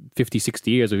for 50, 60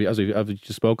 years, as we've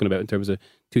just spoken about in terms of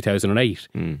 2008.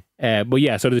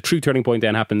 So the true turning point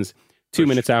then happens 2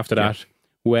 minutes after that,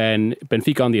 when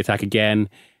Benfica on the attack again.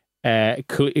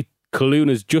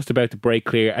 Kaluna's just about to break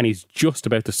clear, and he's just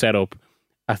about to set up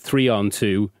a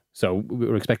 3-on-2. So we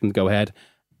were expecting to go ahead,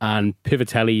 and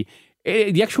Pivatelli.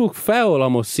 The actual foul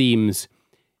almost seems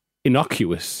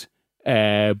innocuous,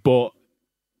 but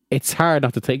it's hard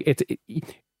not to take it.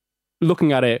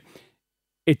 Looking at it,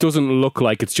 it doesn't look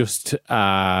like it's just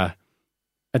a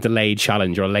delayed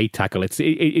challenge or a late tackle.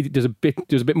 There's a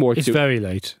bit more. It's very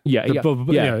late.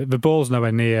 The ball's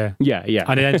nowhere near. Yeah.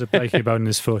 And it ends up breaking a bone in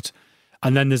his foot.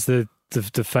 And then there's the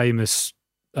famous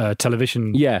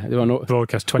television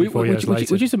broadcast 24 years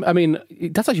later. Which is, I mean,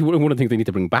 that's actually one of the things they need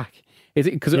to bring back.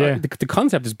 Because the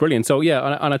concept is brilliant. So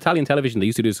on Italian television, they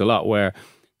used to do this a lot, where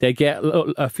they get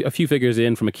a few figures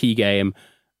in from a key game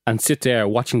and sit there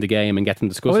watching the game and get them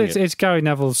discussing it. It's Gary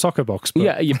Neville's soccer box,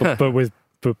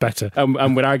 but better.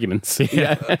 And with arguments.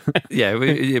 A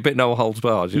bit no holds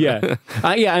barred. And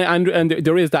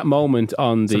there is that moment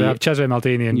on the... So they have Cesare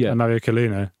Maldini and Mario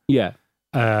Kaluna. Yeah.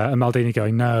 And Maldini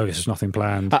going, no, this is nothing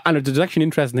planned. And there's actually an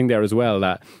interesting thing there as well,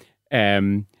 that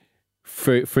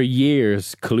for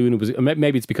years, Coluna was,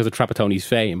 maybe it's because of Trapattoni's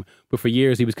fame, but for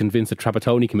years he was convinced that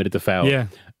Trapattoni committed the foul. Yeah.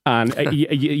 And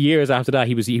years after that,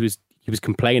 he was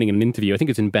complaining in an interview. I think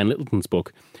it's in Ben Littleton's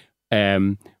book,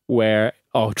 where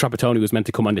Trapattoni was meant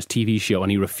to come on this TV show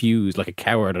and he refused like a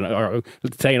coward, or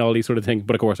saying all these sort of things.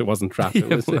 But of course, it wasn't Trapp. It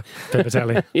was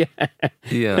Pivatelli.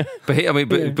 Yeah. But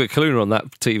Coluna on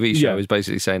that TV show is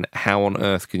basically saying, "How on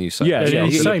earth can you say?"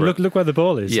 He's saying, "Look where the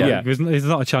ball is." Yeah. It's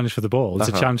not a challenge for the ball; it's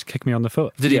a challenge to kick me on the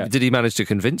foot. Did he manage to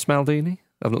convince Maldini?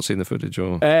 I've not seen the footage.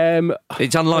 Or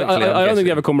it's unlikely. I don't think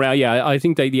they ever come around. Yeah, I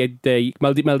think they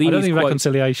Maldini. I don't think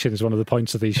reconciliation is one of the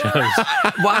points of these shows.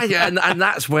 Well, yeah, and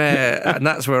that's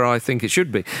where I think it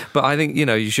should be. But I think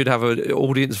you should have an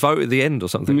audience vote at the end or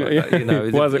something like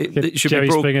that. It should Jerry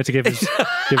be Springer to give his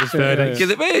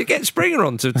verdict. Get Springer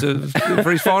on to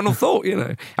for his final thought.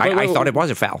 I thought it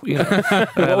was a foul.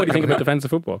 What would you think about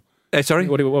defensive football? Sorry?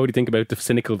 What do you think about the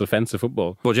cynical defensive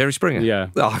football? Well, Jerry Springer? Yeah.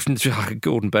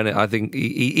 Gordon Bennett, I think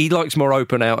he likes more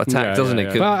open out attack, doesn't he?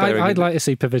 Well, I'd like to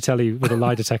see Pivatelli with a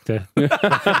lie detector.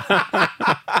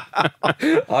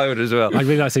 I would as well. I'd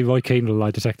really like to see Roy Keane with a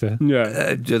lie detector.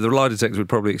 Yeah. The lie detector would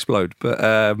probably explode. But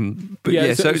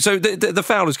so the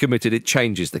foul is committed, it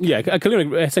changes the game. Yeah,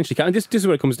 Coluna essentially can. This is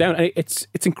where it comes down. And it's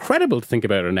incredible to think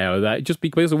about it now, that just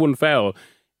because of one foul,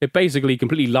 it basically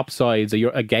completely lopsides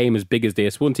a game as big as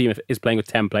this. One team is playing with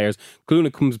 10 players.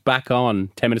 Coluna comes back on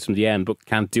 10 minutes from the end, but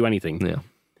can't do anything. Yeah.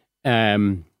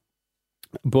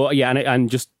 But yeah,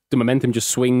 and just the momentum just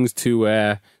swings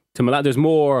to Milan. There's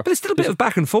more. But there's still a bit of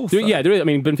back and forth. There is. I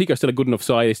mean, Benfica are still a good enough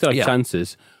side. They still have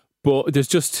chances. But there's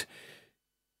just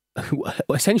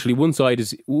essentially one side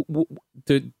is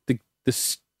the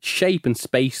shape and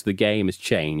space of the game has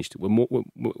changed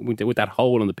with that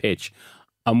hole on the pitch.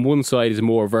 And one side is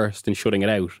more versed in shutting it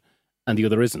out, and the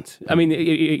other isn't. I mean,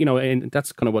 and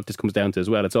that's kind of what this comes down to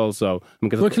as well. It's also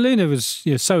Coluna was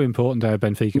so important how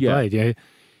Benfica played.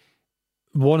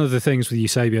 One of the things with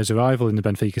Eusebio's arrival in the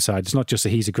Benfica side, it's not just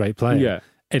that he's a great player. Yeah.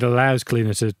 It allows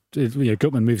Coluna to.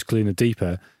 Gutman moves Coluna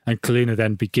deeper, and Coluna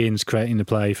then begins creating the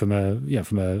play from a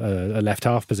left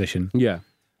half position. Yeah.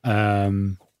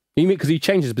 Because he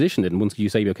changed his position, didn't once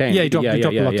Eusebio came? Yeah, he dropped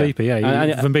a lot deeper.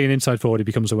 Yeah, from being inside forward, he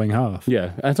becomes a wing half.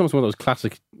 Yeah, and it's almost one of those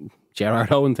classic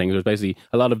Gerard Owen things. Where basically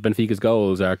a lot of Benfica's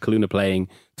goals are Coluna playing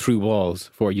through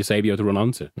walls for Eusebio to run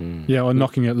onto. Yeah, or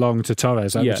knocking it long to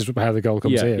Torres, which is how the goal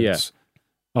comes here. Yeah.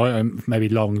 Or maybe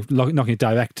knocking it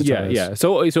direct to Torres. Yeah.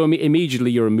 So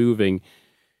immediately you're removing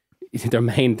their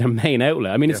main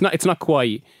outlet. I mean, it's not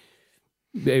quite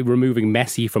removing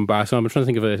Messi from Barcelona. I'm trying to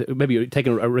think of maybe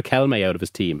taking a Riquelme out of his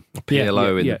team.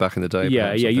 PLO back in the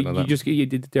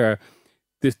day.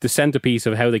 The centerpiece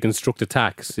of how they construct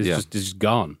attacks is just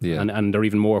gone. Yeah. And they're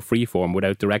even more freeform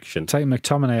without direction. Take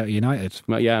McTominay out of United.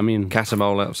 Well, yeah, I mean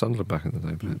Catamol out of Sunderland back in the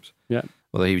day, perhaps. Yeah.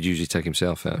 Although he would usually take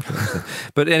himself out.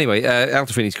 But anyway,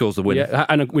 Altafini scores the winner. Yeah,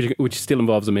 and which still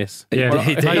involves a miss. Yeah,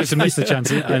 he used to miss the chance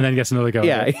and then gets another goal.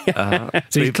 Yeah.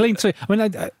 So he's clean too. I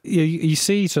mean, you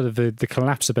see sort of the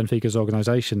collapse of Benfica's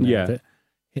organisation. Yeah.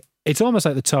 It's almost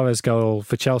like the Torres goal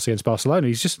for Chelsea against Barcelona.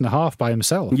 He's just in the half by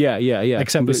himself. Yeah.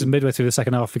 Except this is midway through the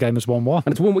second half. The game was 1-1.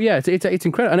 And it's 1. Yeah, it's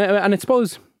incredible. And I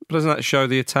suppose. But doesn't that show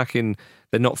the attacking?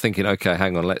 They're not thinking, okay,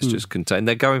 hang on, let's just contain.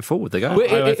 They're going forward. They're going.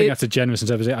 I think that's a generous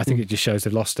interpretation. I think it just shows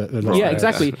they've lost it.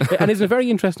 Exactly. And it's a very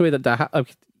interesting way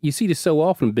that you see this so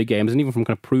often in big games, and even from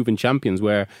kind of proven champions,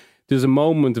 where there's a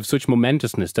moment of such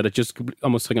momentousness that it just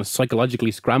almost kind of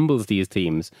psychologically scrambles these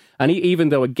teams. And even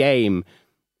though a game,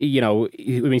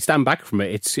 stand back from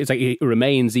it, it's like it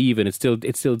remains even. It's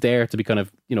still there to be kind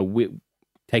of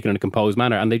taken in a composed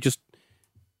manner, and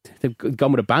they've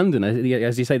gone with abandon.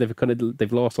 As you say,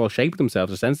 they've lost all shape of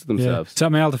themselves, a sense of themselves. So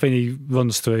Altafini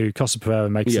runs through Costa Pereira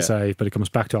and makes the save, but it comes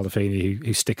back to Altafini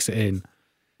who sticks it in.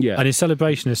 Yeah, and his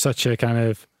celebration is such a kind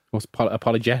of almost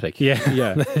apologetic. Yeah.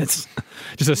 It's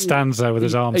just a stanza with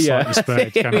his arms slightly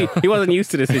spread. He wasn't used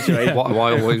to this situation.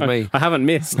 Why always me? I haven't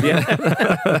missed. Yeah.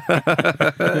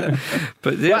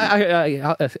 But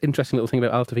interesting little thing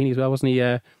about Altafini as well, wasn't he?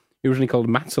 Originally called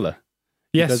Matzela.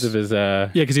 Yes, because of his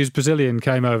because he was Brazilian,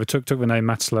 came over, took the name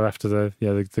Matzela after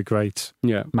the great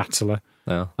Matzela,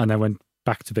 and then went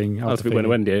back to being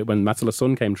Altafini. When Matzela's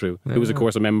son came through, who was of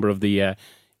course a member of the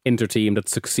Inter team that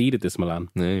succeeded this Milan.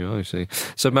 There you are, you see.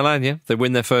 So Milan, they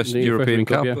win their first European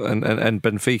Cup, and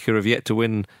Benfica have yet to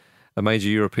win a major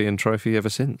European trophy ever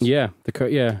since. Yeah,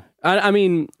 I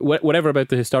mean, whatever about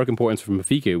the historic importance for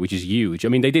Benfica, which is huge. I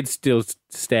mean, they did still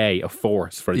stay a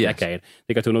force for a decade.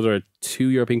 They got to another 2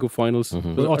 European Cup finals.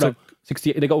 Mm-hmm.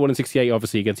 68, they got one in 68,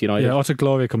 obviously, against United. Yeah, Otto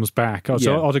Gloria comes back.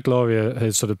 So Otto Gloria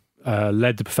has sort of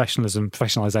led the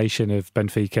professionalisation of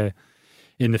Benfica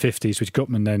in the 50s, which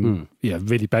Gutman then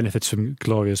really benefits from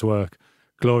Gloria's work.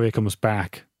 Gloria comes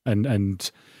back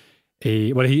and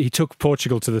he took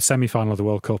Portugal to the semi-final of the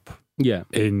World Cup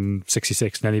in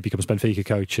 66, and then he becomes Benfica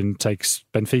coach and takes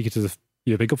Benfica to the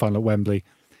European Cup final at Wembley.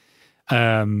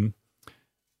 But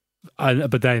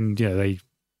then,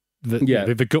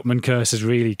 the Gutman curse has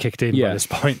really kicked in by this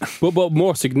point. But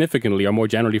more significantly, or more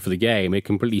generally for the game, it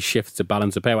completely shifts the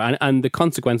balance of power. And the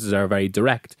consequences are very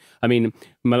direct. I mean,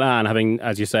 Milan, having,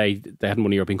 as you say, they hadn't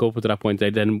won a European Cup at that point,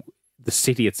 then the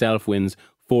city itself wins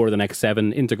 4 of the next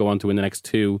 7. Inter go on to win the next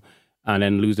 2, and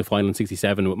then lose the final in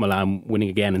 67, with Milan winning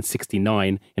again in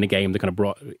 69 in a game that kind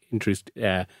of introduced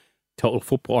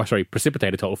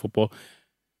precipitated total football,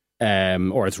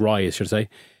 or its rise, should I say.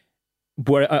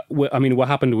 What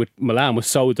happened with Milan was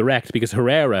so direct, because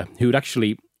Herrera, who'd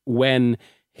actually, when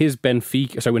his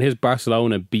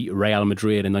Barcelona beat Real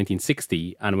Madrid in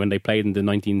 1960, and when they played in the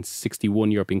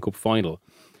 1961 European Cup final,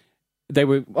 they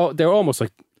were almost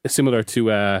like similar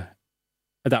to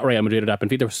that Real Madrid at that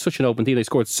Benfica. They were such an open team. They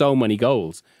scored so many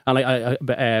goals.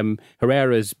 And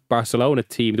Herrera's Barcelona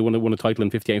team, the one that won the title in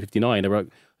 58 and 59,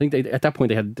 at that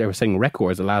point they were setting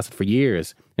records that lasted for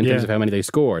years in terms of how many they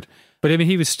scored. But I mean,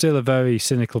 he was still a very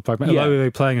cynical, pragmatic. Although they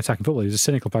were playing attacking football, he was a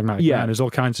cynical, pragmatic man. There's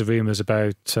all kinds of rumours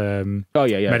about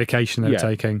medication they were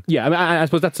taking. Yeah, I mean, I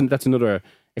suppose that's another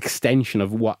extension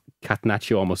of what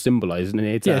Catenaccio almost symbolised. And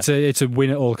it's a win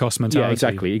at all cost mentality.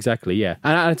 Yeah, exactly. Yeah,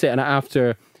 and I'd say, and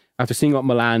after seeing what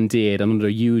Milan did, and under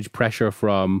huge pressure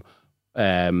from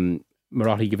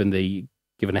Marotti,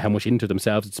 given how much Inter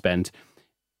themselves had spent,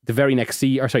 the very next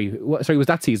season, it was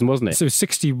that season, wasn't it? So it was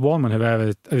 61 when Herrera.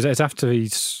 It was after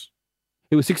he's.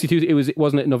 It was 62.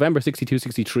 Wasn't it November 62,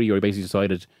 63, or he basically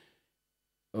decided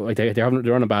they're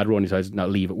on a bad run. He decides, no,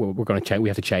 leave it. We're going to change. We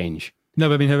have to change. No,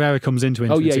 but I mean, Herrera comes into it.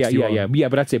 Yeah.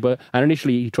 But that's it. And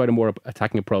initially he tried a more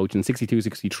attacking approach in 62,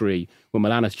 63, when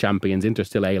Milan as champions, Inter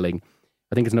still ailing.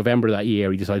 I think it's November that year,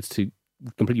 he decides to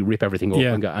completely rip everything up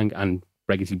and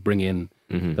regularly bring in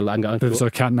the Langa. So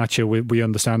Catenaccio, we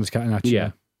understand as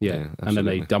Catenaccio. Yeah. And then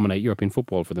they dominate European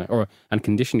football and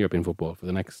condition European football for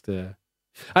the next.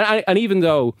 And even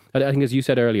though, I think as you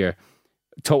said earlier,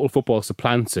 total football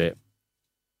supplants it,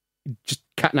 just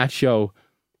Catenaccio,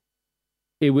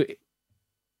 it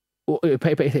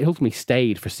ultimately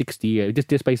stayed for 60 years.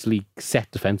 This basically set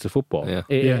defensive football. Yeah.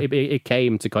 It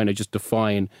came to kind of just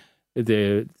define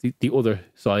the other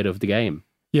side of the game.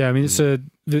 Yeah, I mean, it's that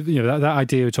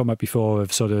idea we were talking about before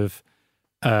of sort of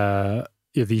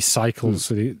these cycles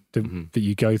that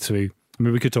you go through. I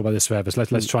mean, we could talk about this forever, so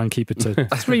let's try and keep it to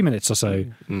 3 minutes or so.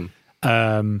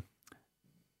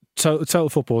 Total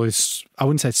football is, I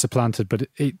wouldn't say it's supplanted, but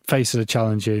it faces a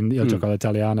challenge in Il Gioco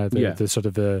Italiano, the sort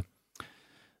of an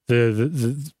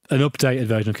updated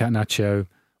version of Catenaccio,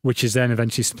 which is then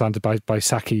eventually supplanted by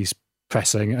Sacchi's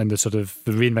pressing and the sort of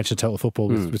the reinvention of total football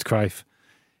with Cruyff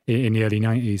in the early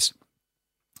 90s.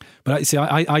 But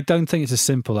I don't think it's as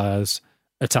simple as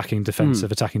attacking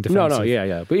defensive. No,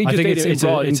 yeah. But I think it's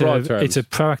broad terms. It's a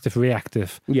proactive,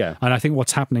 reactive. Yeah. And I think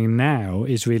what's happening now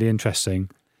is really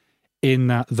interesting in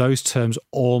that those terms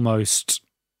almost,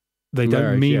 they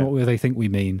don't mean what they think we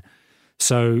mean.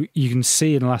 So you can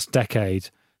see in the last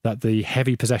decade that the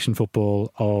heavy possession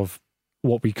football of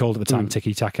what we called at the time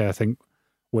tiki-taka, I think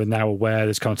we're now aware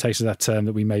there's connotations of that term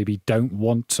that we maybe don't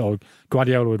want, or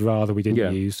Guardiola would rather we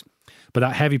didn't use. But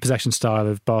that heavy possession style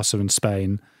of Barca and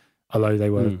Spain, although they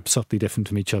were subtly different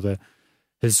from each other,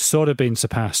 has sort of been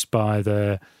surpassed by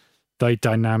the very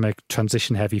dynamic,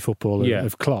 transition-heavy football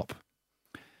of Klopp.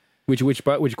 Which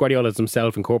Guardiola's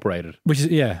himself incorporated. Which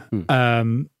is,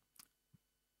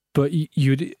 but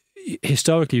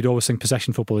historically, you'd always think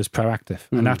possession football is proactive.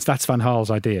 And that's Van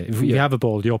Gaal's idea. If you have a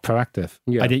ball, you're proactive.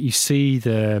 Yeah. And yet you see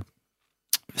the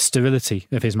sterility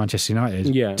of his Manchester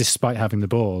United, despite having the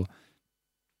ball.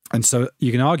 And so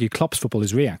you can argue Klopp's football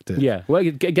is reactive. Yeah, well,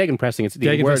 gegenpressing, it's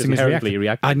the word is inherently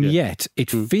reactive. And yet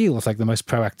it feels like the most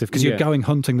proactive, because you're going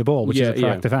hunting the ball, which is a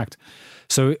proactive act.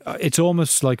 So it's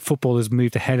almost like football has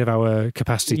moved ahead of our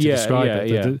capacity to describe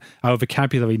it. Our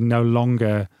vocabulary no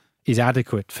longer is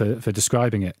adequate for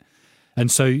describing it. And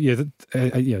so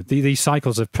these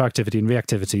cycles of proactivity and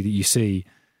reactivity that you see,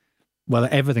 well,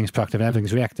 everything's proactive and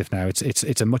everything's reactive now.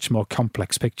 It's a much more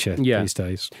complex picture these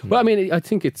days. Well, I mean, I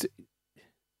think it's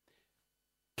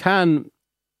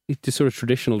sort of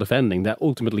traditional defending that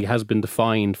ultimately has been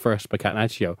defined first by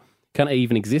Catenaccio, can it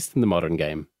even exist in the modern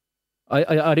game?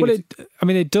 I think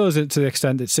it does to the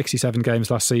extent that 67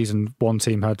 games last season, one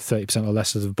team had 30% or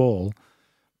less of the ball,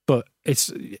 but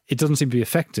it doesn't seem to be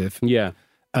effective. Yeah.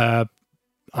 I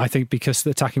think because the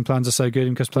attacking plans are so good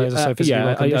and because players are so physically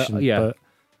well conditioned.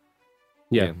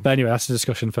 Yeah. But anyway, that's a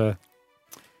discussion for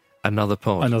another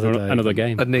pod. Another day. Another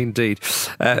game. And indeed.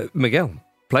 Miguel,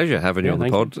 pleasure having you on the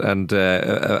pod, and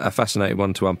a fascinating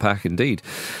one to unpack indeed.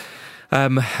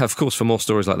 Of course, for more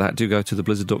stories like that, do go to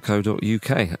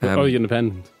theblizzard.co.uk. Or The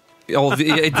Independent. Oh,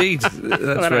 indeed.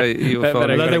 That's where you'll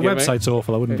find it. Although their website's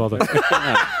awful, I wouldn't bother.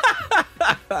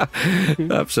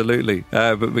 Absolutely.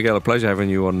 But Miguel, a pleasure having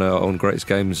you on Greatest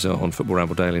Games on Football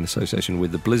Ramble Daily in association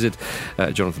with the Blizzard.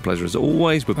 Jonathan, pleasure as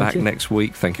always. We're back next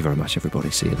week. Thank you very much, everybody.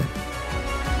 See you then.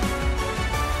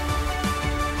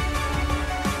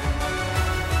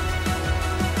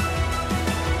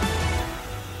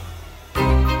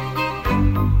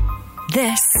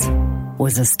 This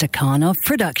was a Stakhanov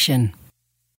production.